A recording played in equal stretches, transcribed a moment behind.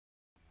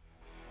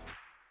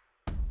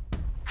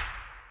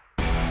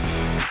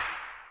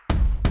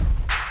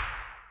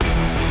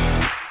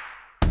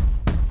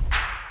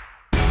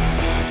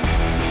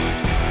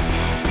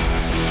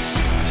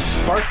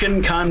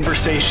Sparkin'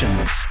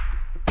 Conversations,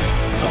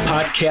 a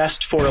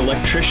podcast for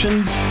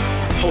electricians,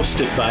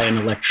 hosted by an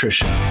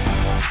electrician.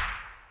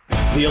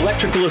 The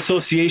Electrical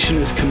Association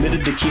is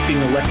committed to keeping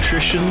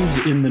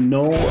electricians in the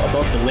know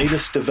about the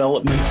latest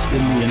developments in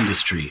the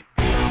industry.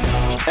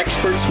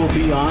 Experts will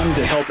be on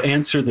to help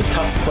answer the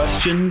tough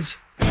questions,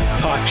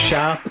 talk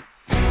shop,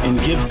 and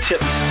give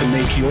tips to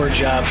make your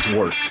jobs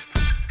work.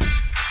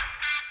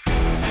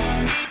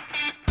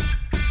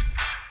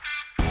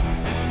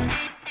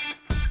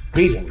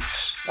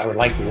 Greetings. I would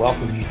like to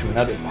welcome you to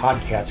another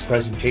podcast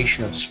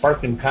presentation of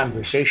Sparkin'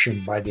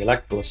 Conversation by the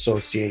Electrical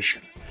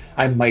Association.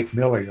 I'm Mike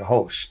Miller, your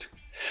host.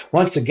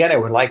 Once again, I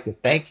would like to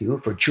thank you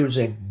for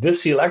choosing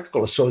this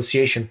Electrical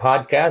Association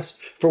podcast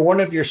for one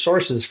of your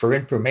sources for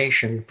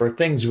information for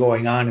things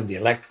going on in the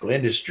electrical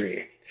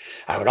industry.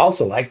 I would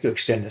also like to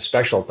extend a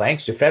special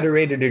thanks to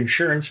Federated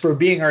Insurance for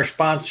being our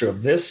sponsor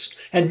of this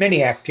and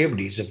many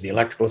activities of the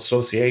Electrical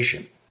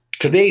Association.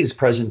 Today's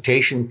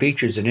presentation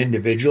features an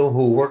individual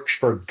who works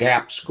for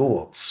GAP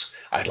Schools.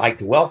 I'd like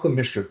to welcome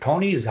Mr.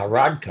 Tony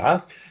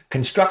Zahradka,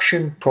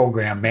 Construction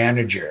Program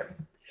Manager.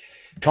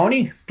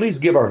 Tony, please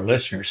give our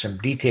listeners some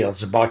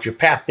details about your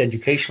past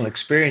educational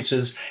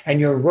experiences and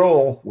your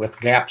role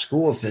with GAP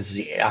Schools as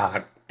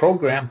the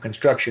Program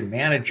Construction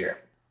Manager.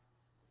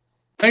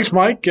 Thanks,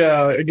 Mike.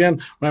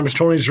 Again, my name is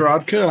Tony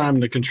Zahradka. I'm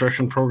the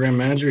Construction Program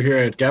Manager here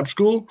at GAP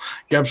School.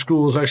 GAP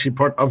School is actually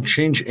part of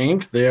Change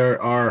Inc. They are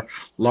our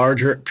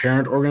larger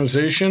parent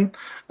organization.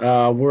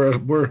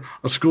 We're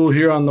a school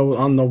here on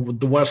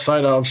the west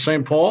side of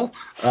St. Paul.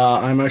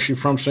 I'm actually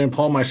from St.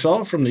 Paul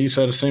myself, from the east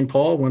side of St.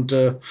 Paul. Went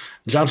to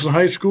Johnson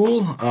High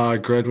School.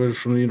 Graduated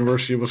from the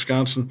University of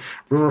Wisconsin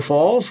River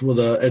Falls with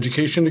an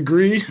education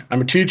degree.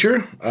 I'm a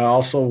teacher. I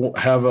also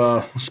have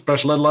a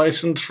special ed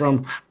license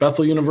from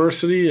Bethel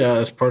University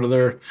as part of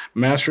their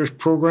master's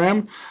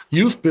program.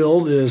 Youth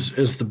Build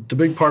is the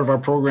big part of our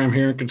program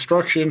here in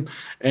construction,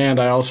 and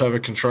I also have a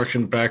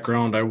construction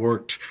background. I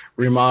worked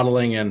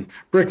remodeling and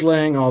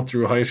bricklaying all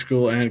through high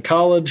school and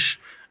college,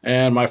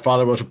 and my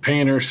father was a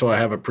painter, so I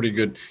have a pretty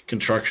good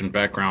construction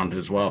background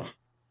as well.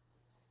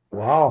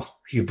 Wow,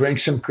 you bring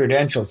some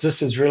credentials.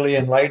 This is really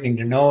enlightening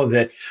to know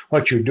that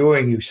what you're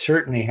doing, you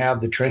certainly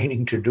have the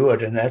training to do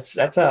it, and that's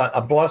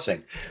a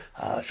blessing.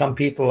 Some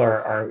people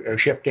are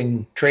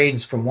shifting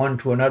trades from one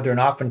to another and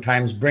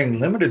oftentimes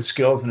bring limited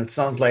skills, and it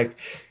sounds like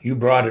you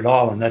brought it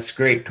all, and that's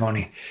great,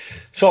 Tony.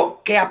 So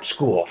GAP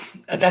School,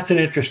 that's an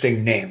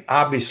interesting name.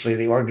 Obviously,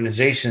 the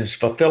organization is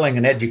fulfilling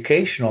an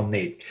educational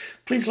need.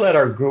 Please let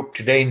our group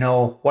today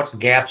know what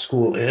GAP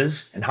School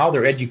is and how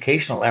their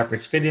educational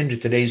efforts fit into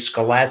today's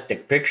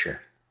scholastic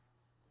picture.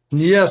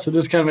 Yes, it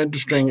is kind of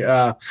interesting.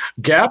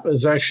 GAP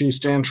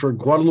stands for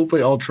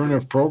Guadalupe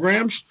Alternative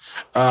Programs.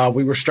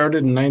 We were started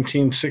in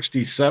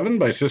 1967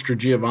 by Sister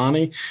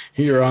Giovanni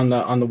here on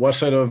the west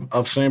side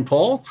of St.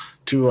 Paul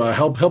to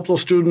help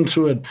those students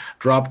who had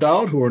dropped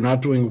out, who are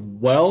not doing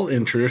well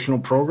in traditional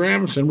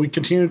programs, and we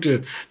continue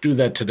to do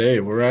that today.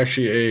 We're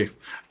actually a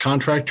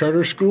contract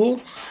charter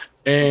school,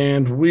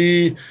 and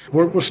we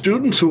work with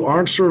students who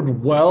aren't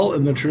served well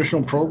in the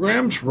traditional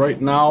programs. Right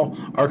now,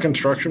 our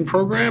construction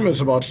program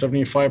is about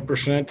 75%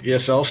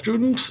 ESL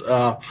students,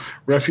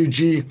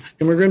 refugee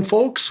immigrant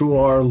folks who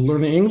are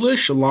learning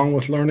English along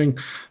with learning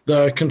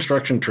the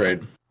construction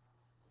trade.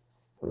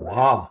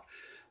 Wow,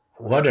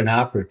 what an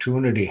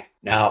opportunity.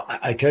 Now,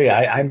 I tell you,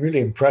 I'm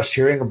really impressed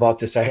hearing about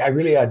this. I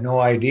really had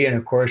no idea. And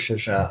of course,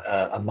 as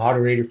a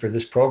moderator for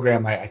this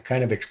program, I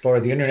kind of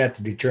explore the internet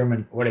to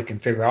determine what I can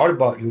figure out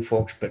about you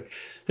folks. But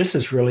this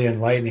is really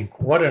enlightening.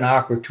 What an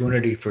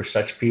opportunity for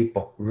such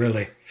people,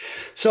 really.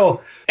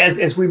 So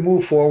as we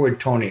move forward,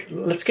 Tony,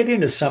 let's get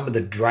into some of the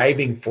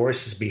driving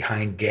forces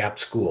behind GAP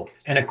School.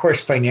 And of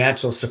course,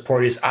 financial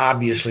support is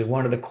obviously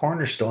one of the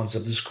cornerstones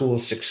of the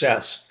school's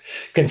success.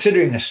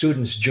 Considering a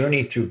student's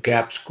journey through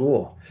GAP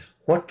School,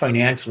 what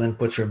financial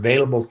inputs are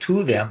available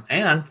to them,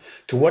 and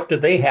to what do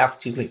they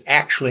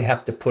actually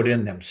have to put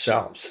in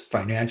themselves,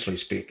 financially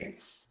speaking?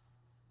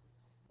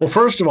 Well,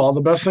 first of all,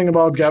 the best thing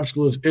about GAP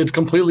School is it's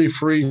completely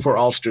free for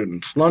all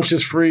students. Lunch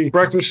is free,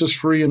 breakfast is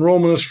free,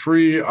 enrollment is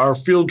free, our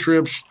field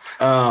trips,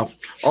 all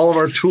of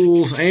our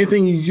tools,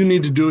 anything you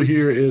need to do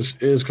here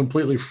is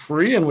completely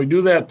free, and we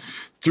do that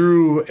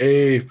through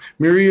a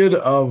myriad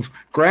of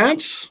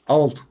grants,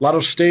 a lot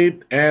of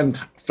state and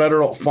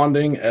federal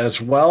funding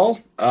as well.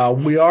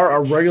 We are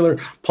a regular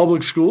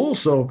public school,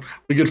 so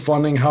we get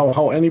funding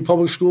how any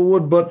public school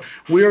would, but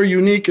we are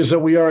unique is that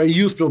we are a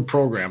youth build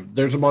program.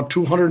 There's about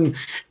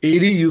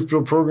 280 youth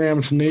build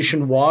programs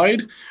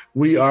nationwide.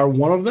 We are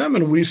one of them,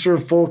 and we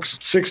serve folks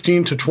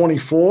 16 to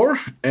 24.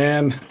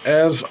 And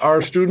as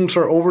our students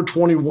are over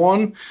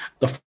 21,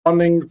 the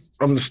funding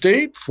from the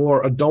state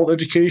for adult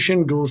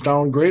education goes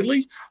down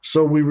greatly.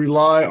 So we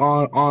rely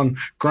on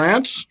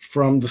grants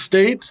from the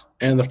state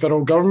and the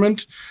federal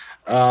government.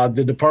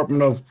 The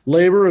Department of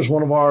Labor is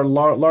one of our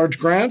large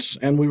grants,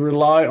 and we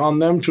rely on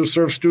them to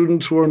serve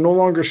students who are no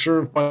longer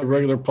served by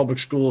regular public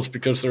schools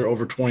because they're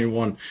over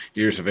 21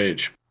 years of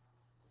age.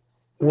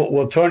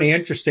 Well, Tony,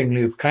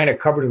 interestingly, we've kind of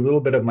covered a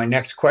little bit of my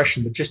next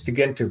question, but just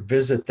again to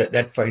visit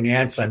that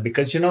finance line,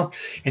 because,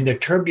 in the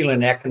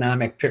turbulent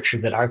economic picture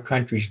that our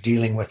country's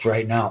dealing with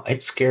right now,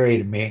 it's scary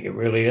to me. It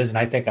really is. And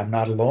I think I'm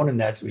not alone in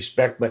that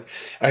respect. But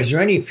is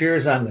there any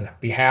fears on the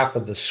behalf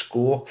of the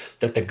school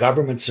that the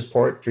government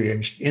support for your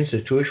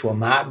institution will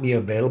not be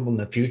available in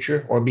the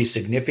future or be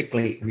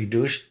significantly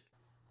reduced?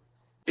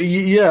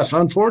 Yes,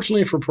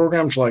 unfortunately for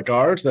programs like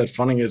ours, that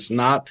funding is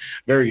not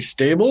very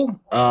stable.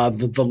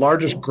 The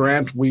largest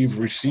grant we've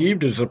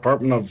received is the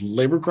Department of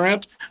Labor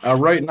grant.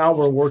 Right now,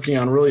 we're working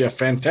on really a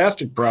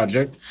fantastic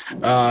project.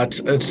 It's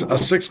a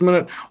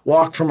 6-minute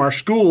walk from our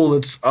school.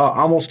 It's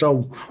almost a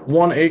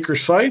 1-acre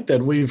site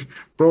that we've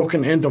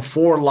broken into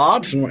 4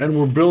 lots, and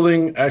we're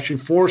building actually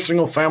 4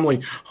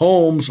 single-family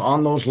homes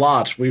on those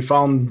lots. We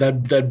found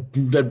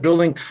that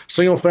building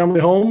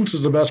single-family homes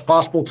is the best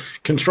possible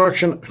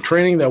construction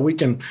training that we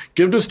can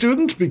give to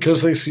students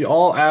because they see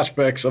all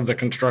aspects of the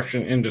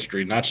construction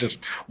industry, not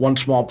just one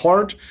small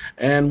part.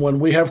 And when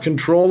we have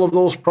control of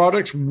those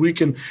projects, we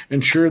can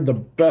ensure the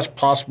best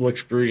possible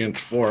experience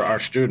for our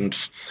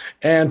students.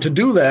 And to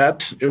do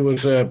that, it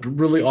was a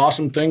really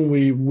awesome thing.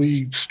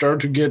 We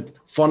started to get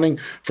funding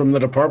from the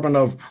Department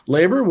of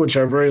Labor, which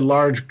are very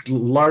large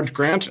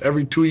grants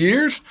every 2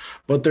 years,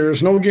 but there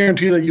is no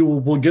guarantee that you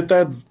will get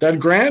that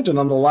grant. And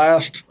on the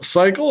last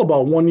cycle,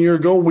 about 1 year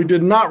ago, we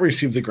did not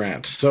receive the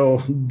grant.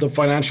 So the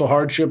financial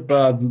hardship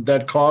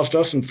that caused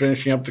us in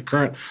finishing up the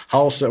current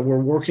house that we're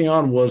working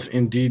on was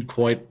indeed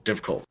quite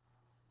difficult.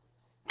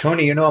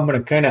 Tony, I'm going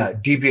to kind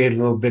of deviate a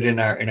little bit in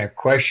our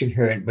question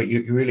here, but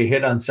you really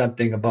hit on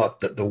something about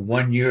the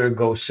 1 year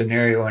ago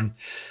scenario, and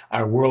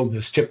our world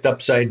was tipped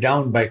upside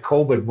down by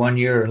COVID 1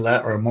 year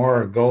or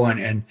more ago.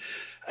 And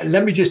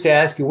let me just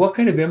ask you, what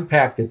kind of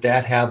impact did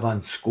that have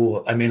on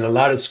school? I mean, a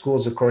lot of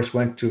schools, of course,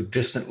 went to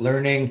distant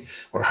learning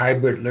or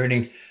hybrid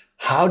learning.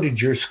 How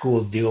did your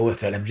school deal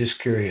with it? I'm just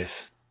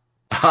curious.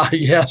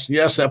 Yes,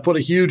 that put a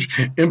huge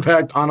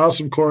impact on us,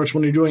 of course,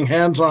 when you're doing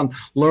hands-on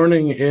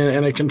learning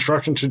in a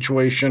construction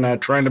situation,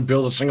 trying to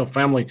build a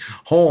single-family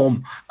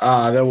home.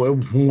 That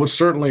was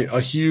certainly a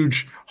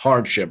huge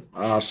hardship.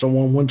 So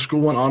when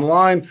school went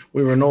online,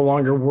 we were no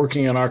longer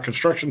working on our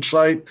construction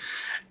site,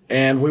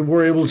 and we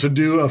were able to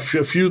do a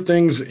few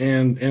things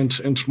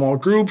in small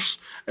groups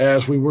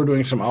as we were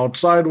doing some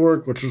outside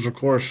work, which was, of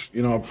course,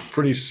 a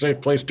pretty safe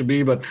place to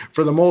be. But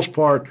for the most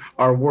part,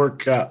 our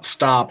work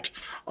stopped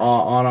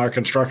on our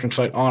construction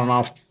site on and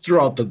off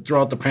throughout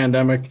the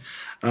pandemic.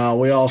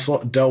 We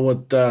also dealt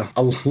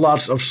with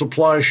lots of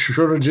supply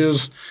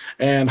shortages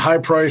and high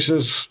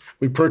prices.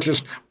 We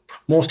purchased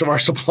most of our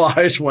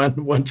supplies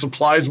when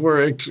supplies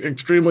were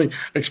extremely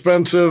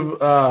expensive.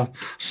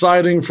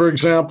 Siding, for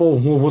example,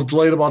 was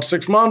delayed about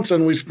 6 months,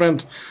 and we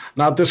spent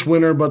not this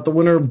winter, but the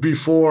winter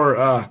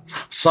before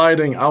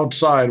siding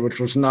outside, which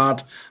was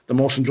not the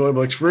most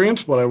enjoyable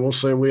experience. But I will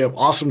say we have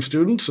awesome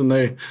students, and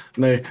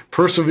they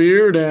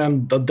persevered,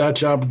 and that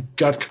job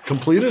got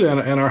completed,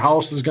 and our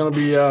house is going to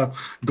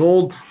be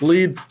Gold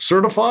LEED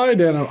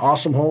certified and an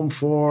awesome home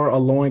for a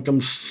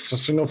low-income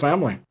single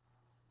family.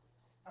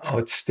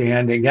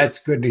 Outstanding.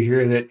 That's good to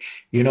hear that,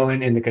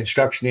 in the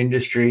construction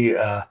industry,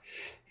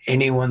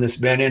 anyone that's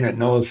been in it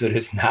knows that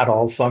it's not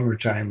all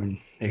summertime, and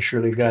they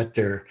surely got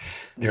their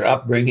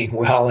upbringing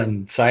well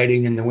and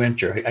siding in the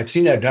winter. I've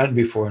seen that done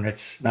before, and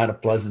it's not a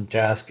pleasant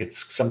task.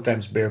 It's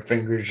sometimes bare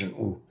fingers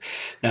and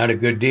not a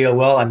good deal.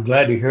 Well, I'm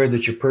glad to hear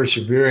that you're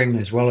persevering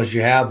as well as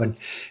you have. And,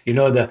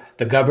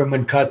 the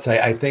government cuts,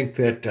 I think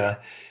that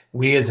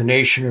we as a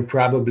nation are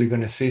probably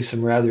going to see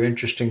some rather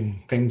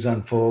interesting things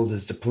unfold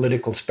as the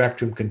political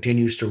spectrum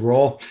continues to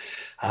roll.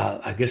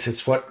 I guess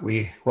it's where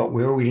we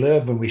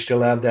live, and we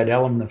still have that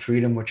element of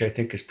freedom, which I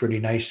think is pretty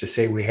nice to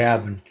say we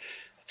have, and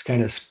it's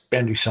kind of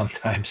spendy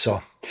sometimes.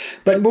 So,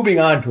 but moving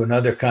on to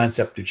another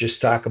concept to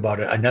just talk about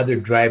another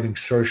driving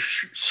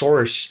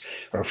source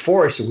or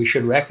force that we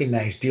should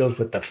recognize deals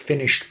with the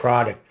finished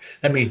product.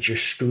 That means your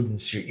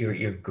students,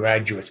 your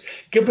graduates.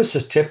 Give us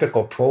a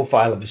typical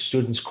profile of a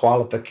student's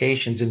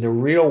qualifications in the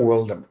real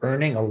world of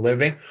earning a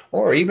living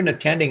or even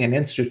attending an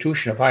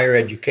institution of higher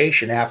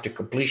education after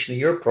completion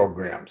of your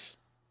programs.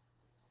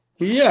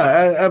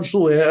 Yeah,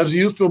 absolutely. As a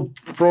youth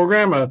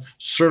program,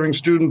 serving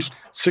students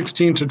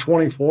 16 to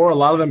 24, a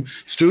lot of them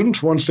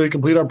students, once they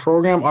complete our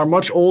program, are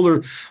much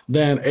older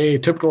than a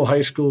typical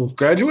high school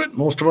graduate.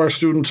 Most of our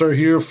students are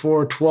here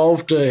for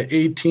 12 to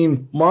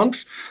 18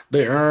 months.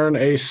 They earn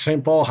a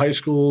St. Paul High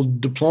School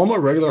diploma,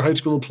 regular high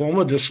school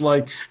diploma, just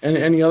like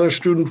any other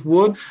student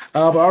would.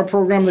 But our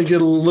program, they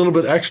get a little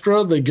bit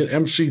extra. They get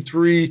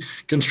MC3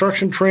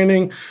 construction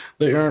training.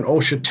 They earn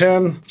OSHA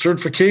 10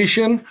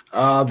 certification.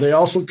 They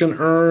also can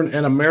earn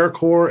an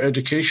AmeriCorps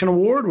Education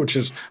Award, which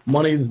is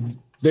money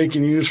they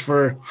can use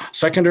for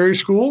secondary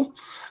school.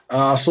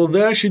 So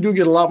they actually do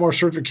get a lot more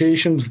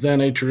certifications than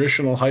a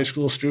traditional high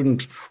school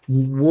student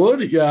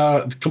would.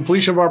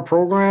 Completion of our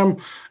program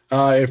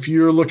If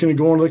you're looking to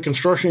go into the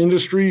construction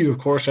industry, you, of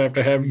course, have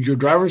to have your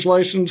driver's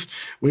license.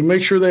 We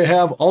make sure they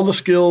have all the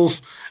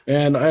skills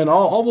and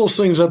all those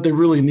things that they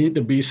really need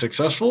to be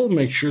successful.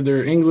 Make sure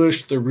their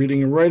English, their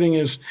reading and writing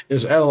is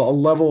at a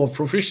level of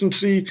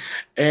proficiency,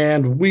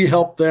 and we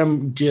help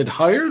them get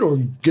hired or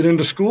get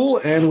into school,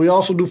 and we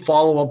also do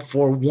follow-up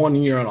for 1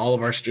 year on all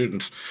of our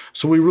students.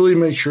 So we really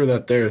make sure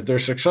that they're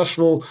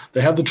successful,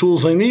 they have the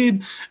tools they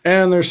need,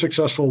 and they're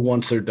successful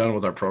once they're done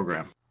with our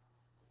program.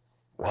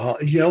 Well,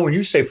 when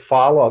you say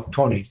follow-up,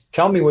 Tony,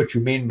 tell me what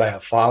you mean by a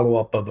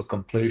follow-up of a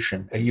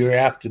completion a year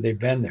after they've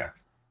been there.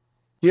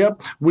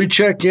 Yep, we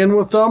check in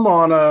with them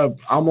on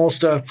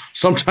almost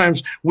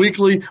sometimes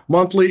weekly,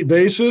 monthly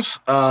basis.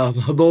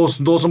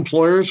 Those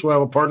employers who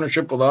have a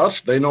partnership with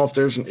us, they know if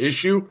there's an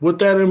issue with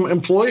that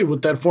employee,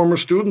 with that former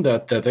student,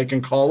 that they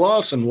can call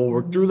us and we'll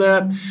work through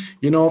that.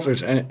 If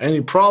there's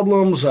any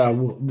problems,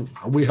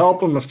 we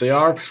help them. If they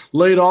are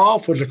laid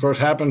off, which of course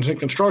happens in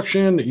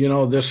construction,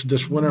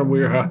 this winter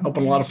we're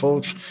helping a lot of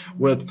folks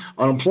with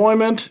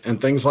unemployment and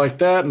things like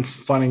that, and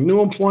finding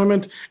new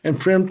employment and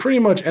pretty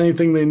much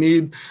anything they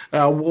need.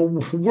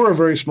 We're a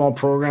very small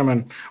program,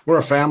 and we're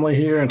a family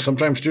here, and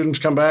sometimes students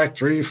come back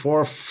 3,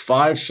 4,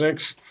 5,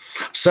 6,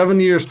 7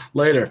 years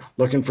later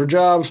looking for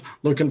jobs,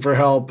 looking for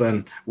help,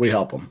 and we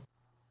help them.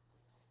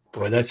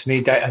 Boy, that's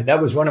neat. That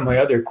was one of my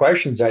other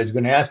questions I was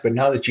going to ask, but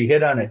now that you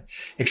hit on it,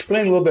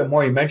 explain a little bit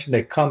more. You mentioned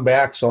they come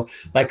back. So,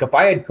 like if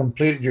I had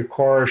completed your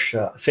course,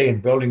 say in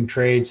building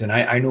trades, and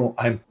I know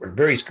I'm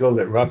very skilled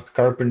at rough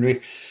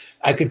carpentry,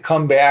 I could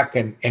come back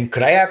and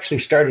could I actually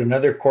start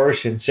another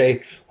course and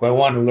say, well, I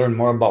want to learn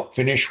more about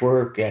finish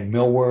work and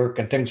mill work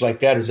and things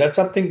like that. Is that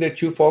something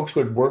that you folks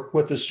would work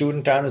with the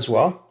student on as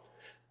well?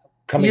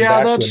 Coming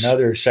back to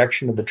another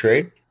section of the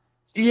trade?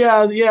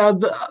 Yeah,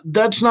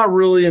 that's not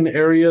really an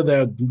area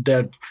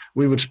that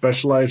we would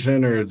specialize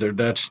in, or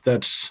that's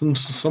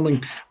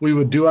something we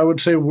would do. I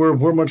would say we're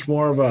much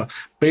more of a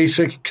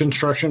basic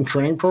construction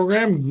training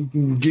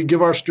program.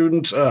 Give our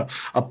students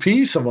a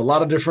piece of a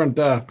lot of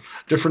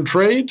different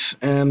trades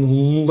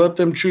and let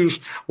them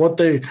choose what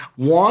they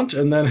want,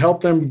 and then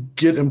help them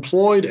get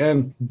employed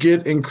and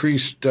get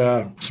increased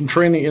some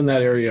training in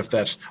that area if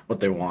that's what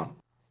they want.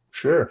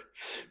 Sure.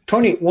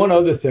 Tony, one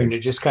other thing that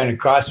just kind of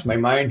crossed my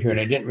mind here, and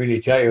I didn't really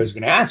tell you I was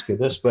going to ask you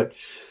this, but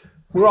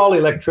we're all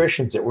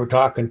electricians that we're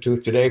talking to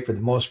today. For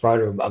the most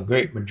part, a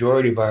great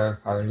majority of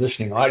our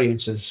listening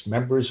audience is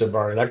members of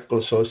our electrical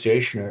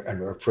association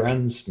and our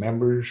friends,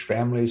 members,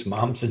 families,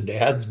 moms and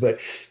dads. But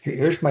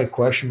here's my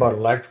question about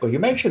electrical. You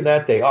mentioned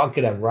that they all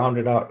get a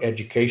rounded out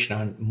education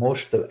on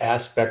most of the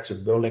aspects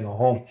of building a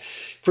home.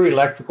 For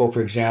electrical,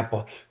 for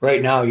example,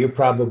 right now you're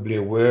probably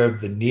aware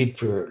of the need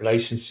for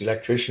licensed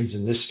electricians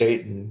in this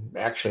state and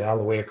actually all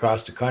the way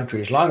across the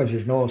country. As long as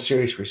there's no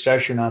serious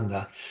recession on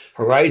the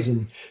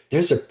horizon,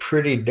 there's a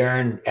pretty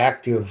darn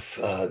active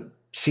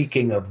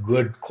seeking of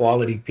good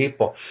quality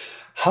people.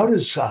 How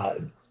does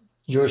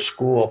your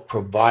school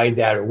provide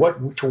that, or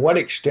to what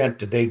extent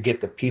do they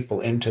get the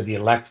people into the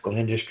electrical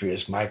industry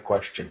is my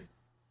question.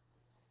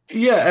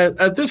 Yeah,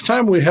 at this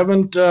time we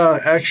haven't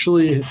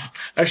actually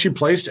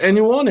placed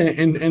anyone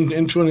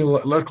into an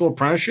electrical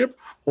apprenticeship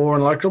or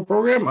an electrical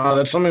program.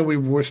 That's something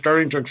we're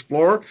starting to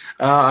explore.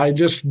 I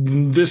just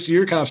this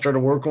year kind of started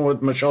working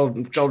with Michelle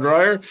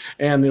Dreyer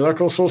and the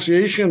Electrical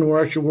Association.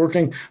 We're actually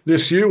working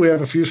this year. We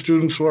have a few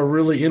students who are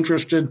really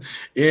interested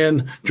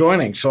in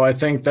joining. So I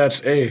think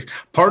that's a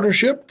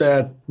partnership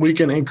that we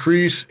can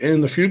increase in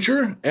the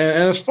future.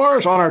 And as far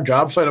as on our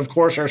job site, of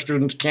course, our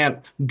students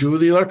can't do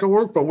the electrical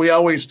work, but we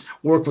always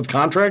work with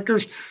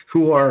contractors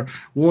who are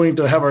willing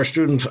to have our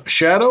students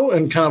shadow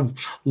and kind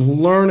of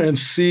learn and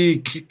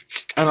see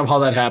kind of how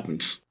that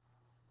happens.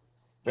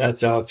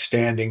 That's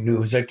outstanding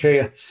news. I tell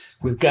you,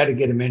 we've got to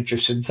get them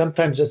interested. And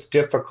sometimes it's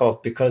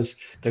difficult because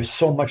there's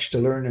so much to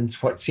learn in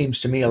what seems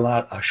to me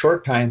a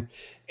short time.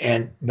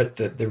 But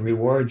the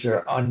rewards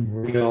are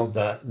unreal.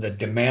 The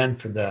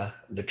demand for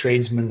the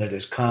tradesman that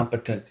is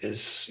competent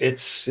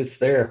it's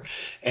there,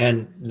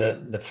 and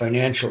the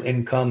financial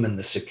income and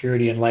the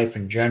security in life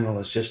in general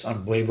is just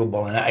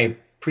unbelievable. And I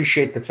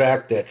appreciate the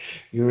fact that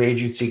your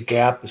agency,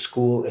 GAP, the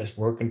school, is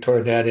working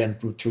toward that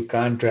end through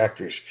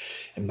contractors.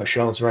 And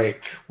Michelle's right,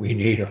 we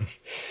need them.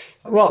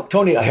 Well,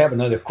 Tony, I have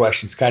another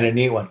question. It's kind of a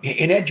neat one.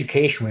 In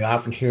education, we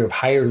often hear of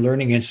higher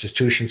learning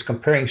institutions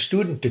comparing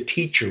student to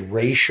teacher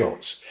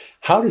ratios.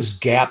 How does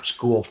GAP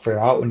school fare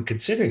out when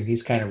considering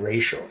these kind of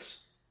ratios?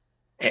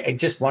 And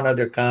just one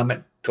other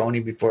comment, Tony,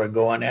 before I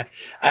go on that.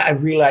 I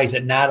realize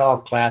that not all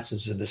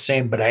classes are the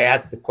same, but I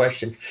asked the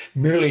question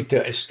merely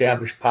to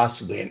establish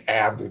possibly an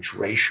average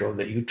ratio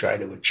that you try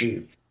to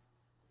achieve.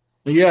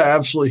 Yeah,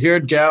 absolutely. Here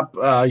at Gap,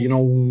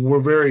 we're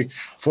very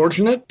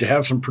fortunate to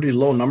have some pretty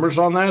low numbers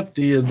on that.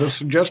 The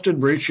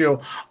suggested ratio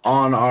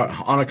on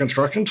a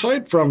construction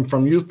site from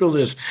youth build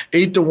is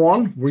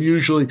 8-1. We're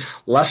usually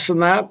less than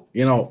that.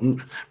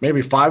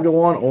 Maybe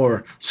 5-1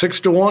 or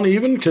 6-1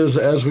 even, because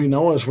as we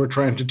know, as we're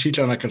trying to teach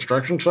on a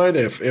construction site,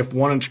 if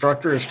one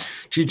instructor is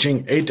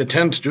teaching 8 to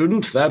 10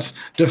 students, that's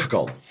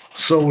difficult.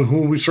 So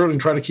we certainly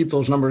try to keep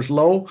those numbers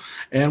low,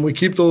 and we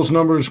keep those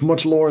numbers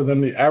much lower than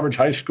the average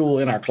high school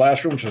in our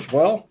classrooms as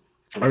well.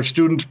 Our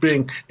students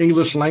being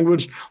English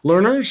language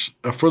learners,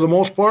 for the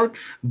most part,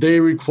 they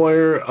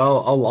require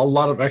a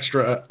lot of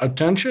extra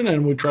attention,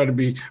 and we try to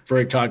be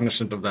very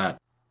cognizant of that.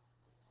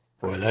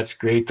 Boy, that's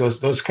great.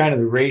 Those kind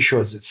of the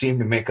ratios that seem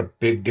to make a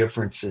big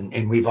difference.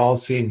 And we've all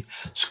seen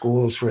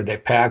schools where they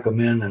pack them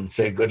in and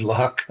say, good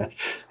luck. It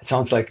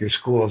sounds like your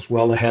school is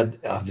well ahead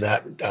of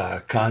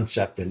that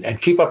concept,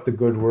 and keep up the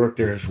good work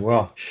there as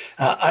well.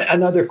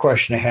 Another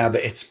question I have,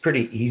 it's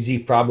pretty easy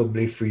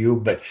probably for you,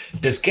 but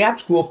does Gap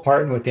School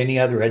partner with any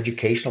other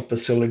educational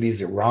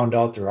facilities that round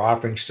out their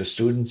offerings to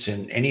students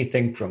in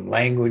anything from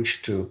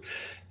language to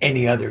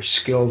any other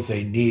skills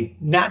they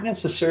need, not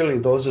necessarily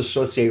those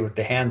associated with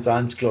the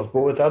hands-on skills,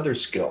 but with other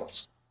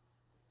skills?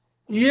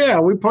 Yeah,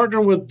 we partner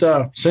with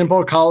St.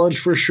 Paul College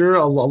for sure.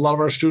 A lot of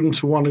our students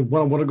who want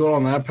to go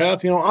on that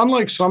path.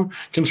 Unlike some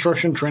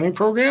construction training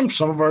programs,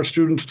 some of our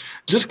students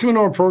just come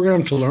into our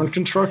program to learn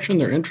construction.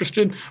 They're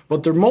interested,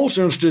 but they're most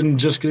interested in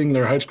just getting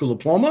their high school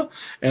diploma.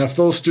 And if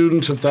those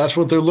students, if that's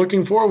what they're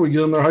looking for, we get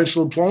them their high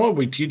school diploma.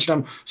 We teach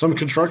them some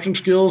construction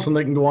skills, and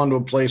they can go on to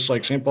a place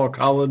like St. Paul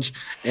College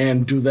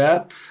and do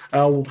that.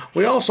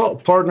 We also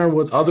partner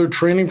with other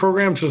training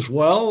programs as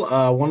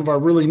well. One of our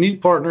really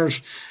neat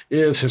partners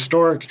is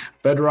Historic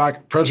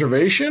Bedrock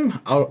Preservation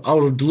out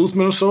of Duluth,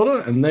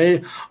 Minnesota, and they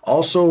are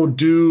also an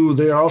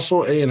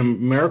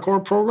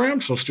AmeriCorps program,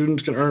 so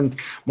students can earn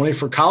money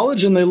for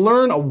college, and they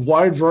learn a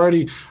wide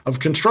variety of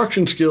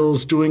construction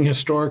skills doing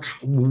historic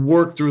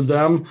work through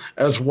them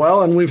as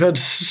well. And we've had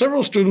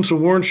several students who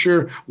weren't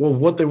sure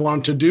what they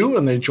wanted to do,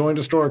 and they joined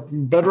Historic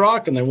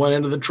Bedrock, and they went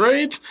into the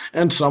trades,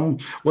 and some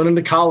went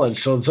into college.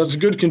 So that's a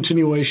good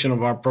continuation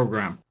of our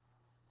program.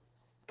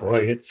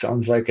 Boy, it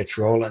sounds like it's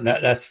rolling.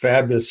 That's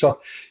fabulous.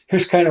 So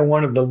here's kind of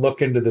one of the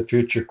look into the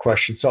future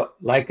questions. So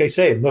like I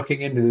say,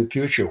 looking into the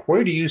future,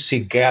 where do you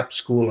see Gap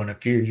School in a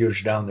few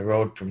years down the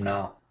road from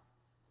now?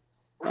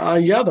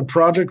 The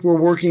project we're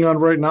working on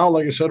right now,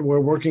 like I said,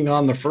 we're working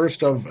on the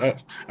first of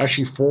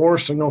actually 4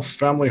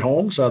 single-family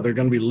homes. They're going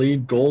to be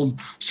LEED Gold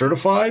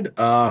certified.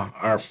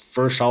 Our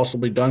first house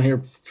will be done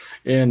here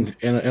in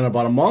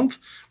about a month.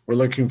 We're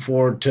looking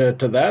forward to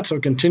that. So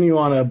continue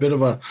on a bit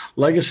of a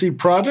legacy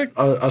project.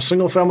 A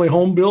single-family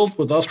home build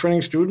with us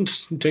training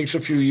students takes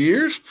a few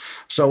years.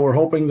 So we're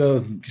hoping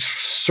to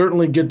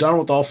certainly get done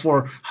with all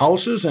 4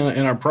 houses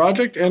in our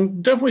project,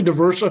 and definitely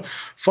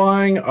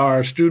diversifying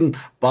our student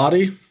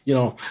body.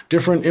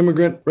 Different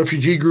immigrant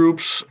refugee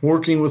groups,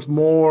 working with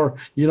more,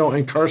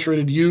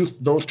 incarcerated youth,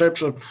 those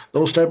type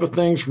of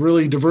things,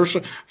 really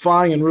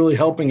diversifying and really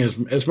helping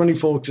as many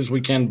folks as we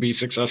can be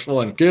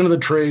successful and get into the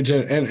trades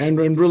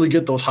and really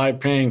get those high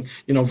paying,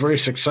 very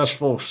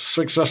successful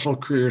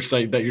careers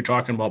that you're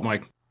talking about,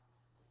 Mike.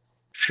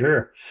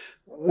 Sure.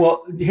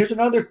 Well, here's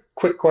another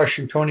quick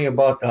question, Tony,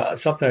 about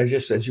something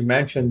as you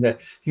mentioned, that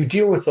you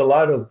deal with a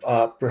lot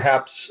of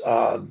perhaps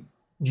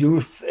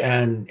youth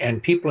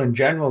and people in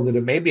general that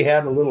have maybe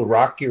had a little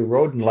rockier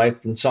road in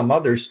life than some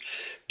others.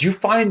 Do you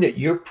find that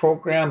your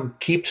program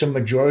keeps a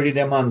majority of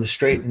them on the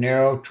straight and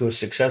narrow to a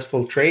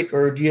successful trade,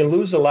 or do you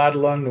lose a lot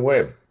along the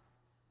way?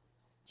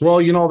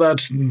 Well,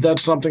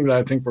 that's something that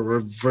I think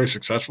we're very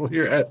successful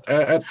here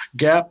at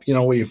Gap.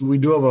 We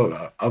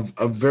do have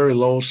a very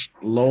low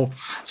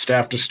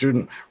staff to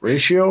student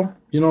ratio.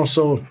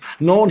 So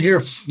no one here,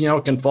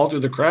 can fall through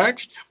the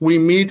cracks. We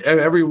meet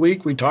every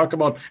week. We talk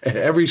about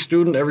every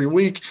student every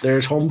week.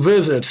 There's home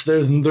visits.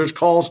 There's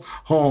calls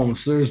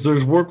homes.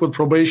 There's work with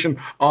probation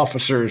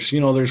officers.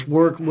 There's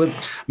work with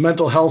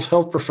mental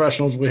health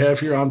professionals we have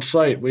here on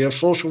site. We have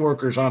social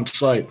workers on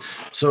site.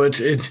 So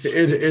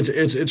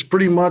it's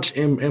pretty much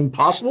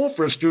impossible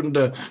for a student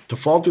to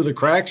fall through the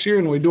cracks here,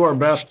 and we do our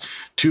best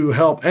to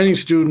help any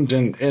student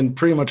in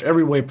pretty much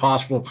every way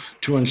possible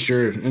to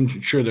ensure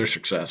their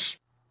success.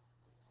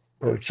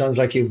 Well, it sounds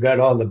like you've got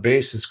all the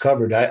bases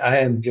covered. I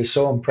am just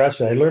so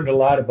impressed. I learned a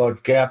lot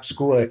about Gap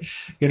School.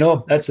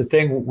 That's the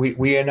thing.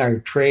 We in our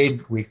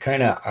trade, we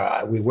kind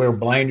of we wear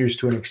blinders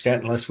to an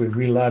extent unless we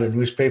read a lot of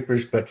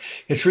newspapers. But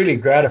it's really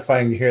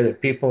gratifying to hear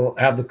that people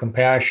have the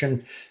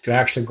compassion to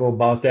actually go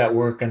about that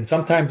work. And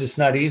sometimes it's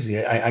not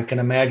easy. I can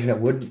imagine it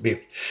wouldn't be.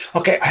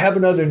 Okay, I have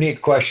another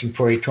neat question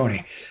for you,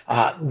 Tony.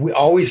 We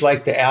always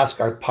like to ask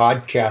our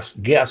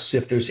podcast guests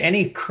if there's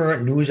any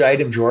current news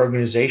items your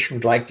organization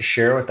would like to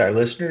share with our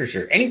listeners,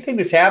 or anything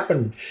that's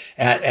happened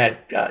at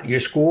your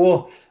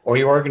school or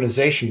your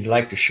organization you'd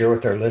like to share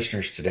with our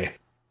listeners today.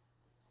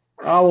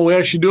 Well, we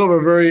actually do have a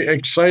very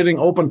exciting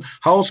open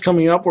house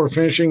coming up. We're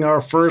finishing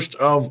our first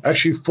of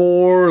actually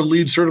 4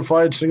 LEED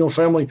certified single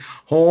family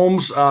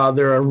homes.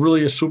 They're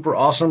really a super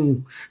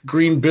awesome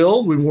green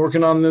build. We've been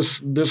working on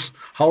this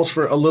house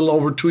for a little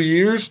over 2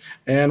 years,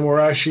 and we're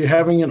actually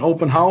having an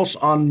open house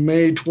on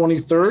May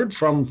 23rd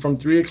from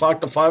 3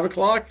 o'clock to 5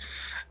 o'clock.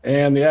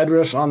 And the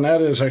address on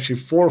that is actually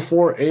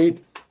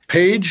 448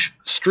 Page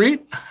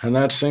Street, and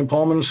that's St.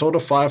 Paul, Minnesota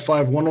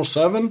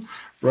 55107.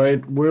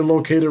 Right, we're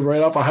located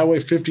right off of Highway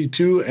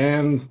 52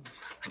 and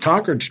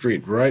Concord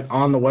Street, right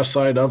on the west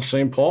side of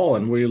St. Paul,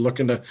 and we're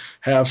looking to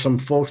have some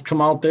folks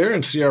come out there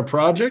and see our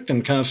project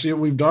and kind of see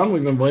what we've done.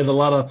 We've invited a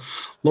lot of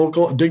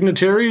local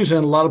dignitaries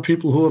and a lot of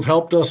people who have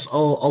helped us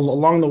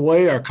along the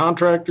way, our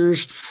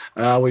contractors.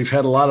 We've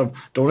had a lot of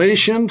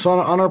donations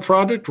on our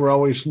project. We're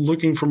always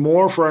looking for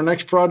more for our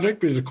next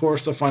project because, of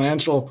course, the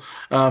financial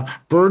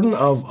burden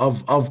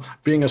of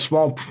being a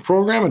small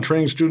program and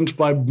training students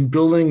by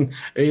building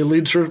a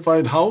LEED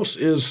certified house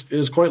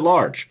is quite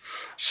large.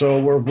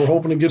 So we're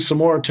hoping to get some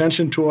more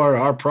attention to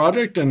our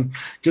project and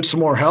get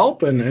some more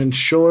help and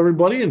show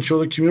everybody and show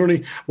the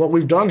community what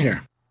we've done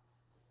here.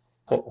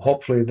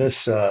 Hopefully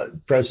this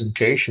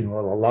presentation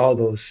will allow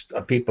those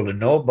people to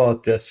know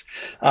about this.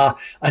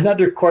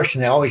 Another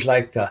question I always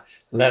like to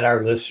let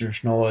our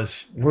listeners know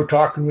is we're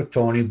talking with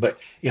Tony, but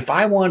if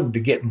I wanted to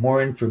get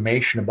more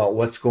information about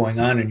what's going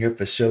on in your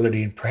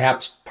facility and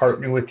perhaps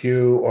partner with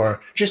you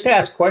or just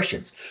ask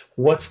questions,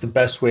 what's the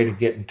best way to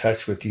get in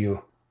touch with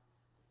you?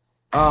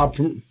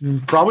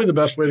 Probably the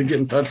best way to get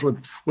in touch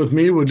with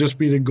me would just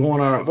be to go on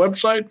our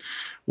website,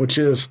 which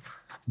is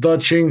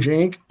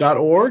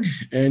thechangeinc.org,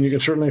 and you can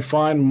certainly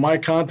find my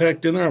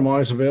contact in there. I'm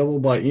always available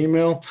by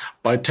email,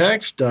 by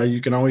text.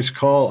 You can always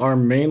call our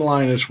main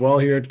line as well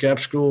here at Gap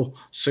School,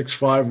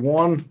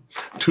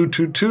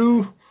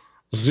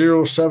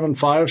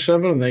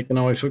 651-222-0757, and they can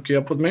always hook you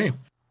up with me.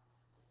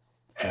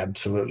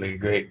 Absolutely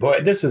great. Boy,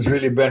 this has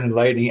really been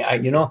enlightening.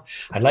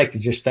 I'd like to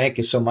just thank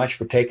you so much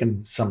for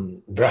taking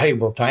some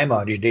valuable time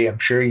out of your day. I'm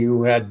sure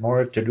you had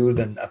more to do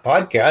than a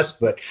podcast,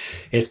 but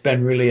it's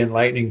been really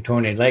enlightening,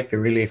 Tony. I'd like to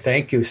really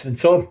thank you.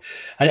 And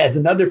as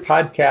another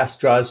podcast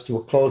draws to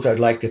a close, I'd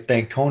like to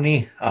thank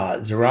Tony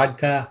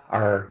Zahradka,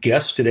 our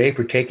guest today,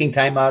 for taking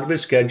time out of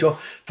his schedule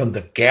from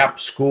the Gap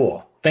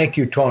School. Thank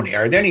you, Tony.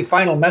 Are there any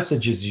final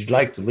messages you'd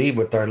like to leave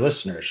with our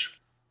listeners?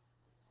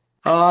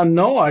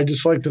 No, I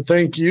just like to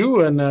thank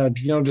you and,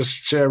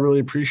 just say I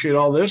really appreciate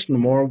all this and the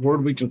more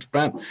word we can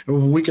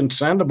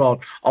send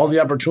about all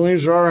the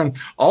opportunities there are in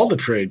all the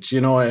trades,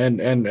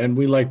 and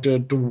we like to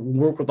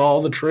work with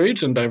all the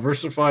trades and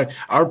diversify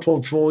our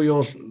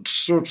portfolio,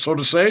 so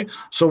to say,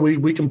 so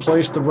we can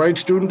place the right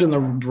student in the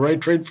right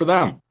trade for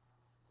them.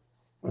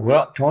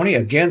 Well, Tony,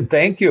 again,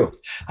 thank you.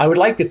 I would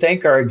like to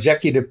thank our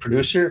executive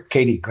producer,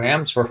 Katie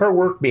Grams, for her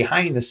work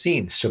behind the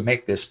scenes to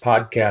make this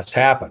podcast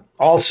happen.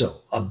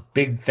 Also, a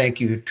big thank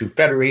you to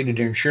Federated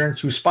Insurance,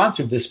 who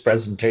sponsored this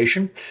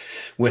presentation.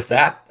 With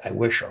that, I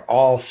wish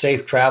all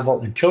safe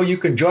travel until you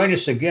can join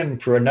us again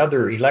for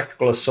another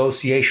Electrical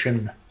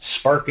Association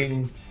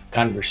Sparking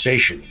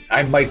Conversation.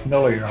 I'm Mike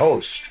Miller, your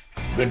host.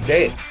 Good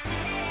day.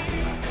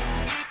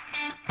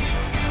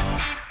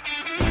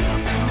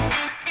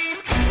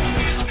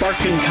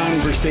 Sparkin'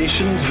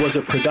 Conversations was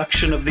a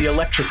production of the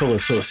Electrical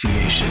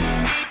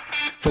Association.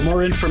 For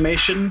more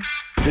information,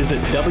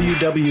 visit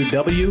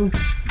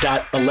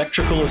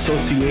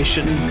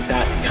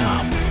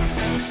www.electricalassociation.com.